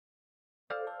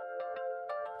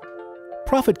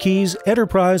ProfitKey's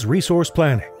Enterprise Resource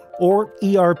Planning, or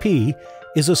ERP,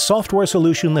 is a software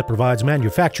solution that provides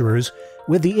manufacturers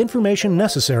with the information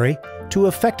necessary to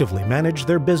effectively manage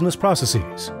their business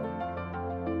processes.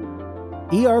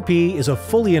 ERP is a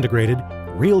fully integrated,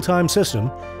 real-time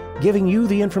system giving you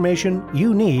the information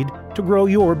you need to grow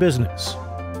your business.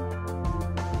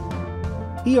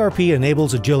 ERP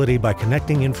enables agility by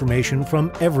connecting information from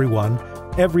everyone,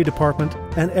 every department,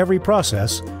 and every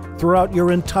process throughout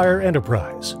your entire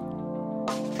enterprise.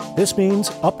 This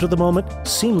means up-to-the-moment,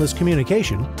 seamless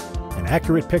communication, an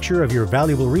accurate picture of your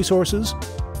valuable resources,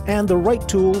 and the right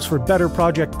tools for better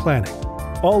project planning,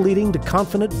 all leading to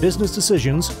confident business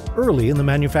decisions early in the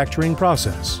manufacturing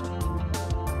process.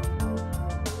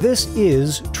 This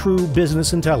is true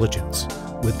business intelligence,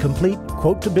 with complete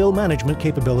quote-to-bill management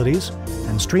capabilities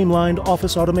and streamlined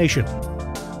office automation.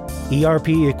 ERP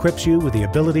equips you with the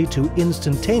ability to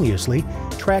instantaneously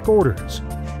track orders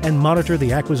and monitor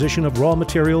the acquisition of raw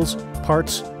materials,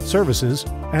 parts, services,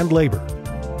 and labor.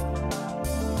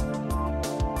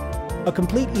 A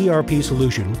complete ERP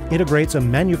solution integrates a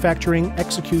manufacturing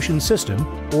execution system,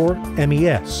 or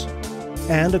MES,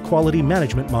 and a quality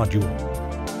management module.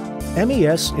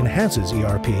 MES enhances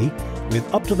ERP with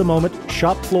up-to-the-moment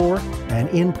shop floor and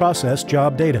in-process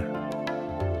job data.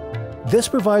 This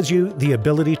provides you the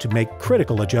ability to make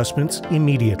critical adjustments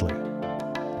immediately.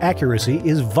 Accuracy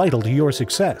is vital to your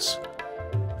success.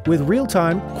 With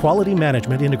real-time quality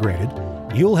management integrated,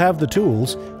 you'll have the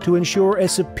tools to ensure a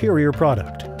superior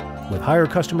product, with higher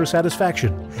customer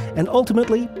satisfaction and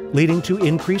ultimately leading to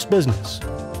increased business.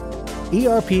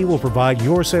 ERP will provide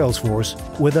your sales force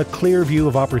with a clear view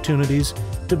of opportunities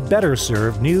to better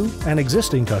serve new and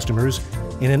existing customers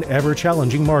in an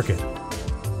ever-challenging market.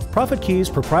 ProfitKey's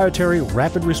proprietary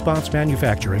rapid response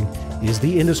manufacturing is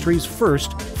the industry's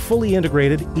first fully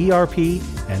integrated ERP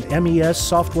and MES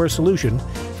software solution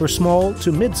for small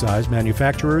to mid-sized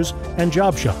manufacturers and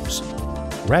job shops.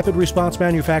 Rapid response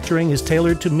manufacturing is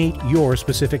tailored to meet your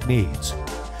specific needs.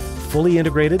 Fully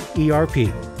integrated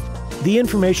ERP, the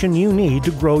information you need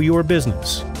to grow your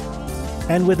business.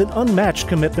 And with an unmatched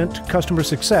commitment to customer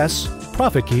success,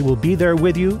 ProfitKey will be there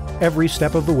with you every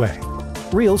step of the way.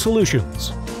 Real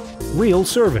solutions, real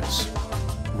service,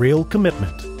 real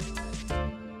commitment.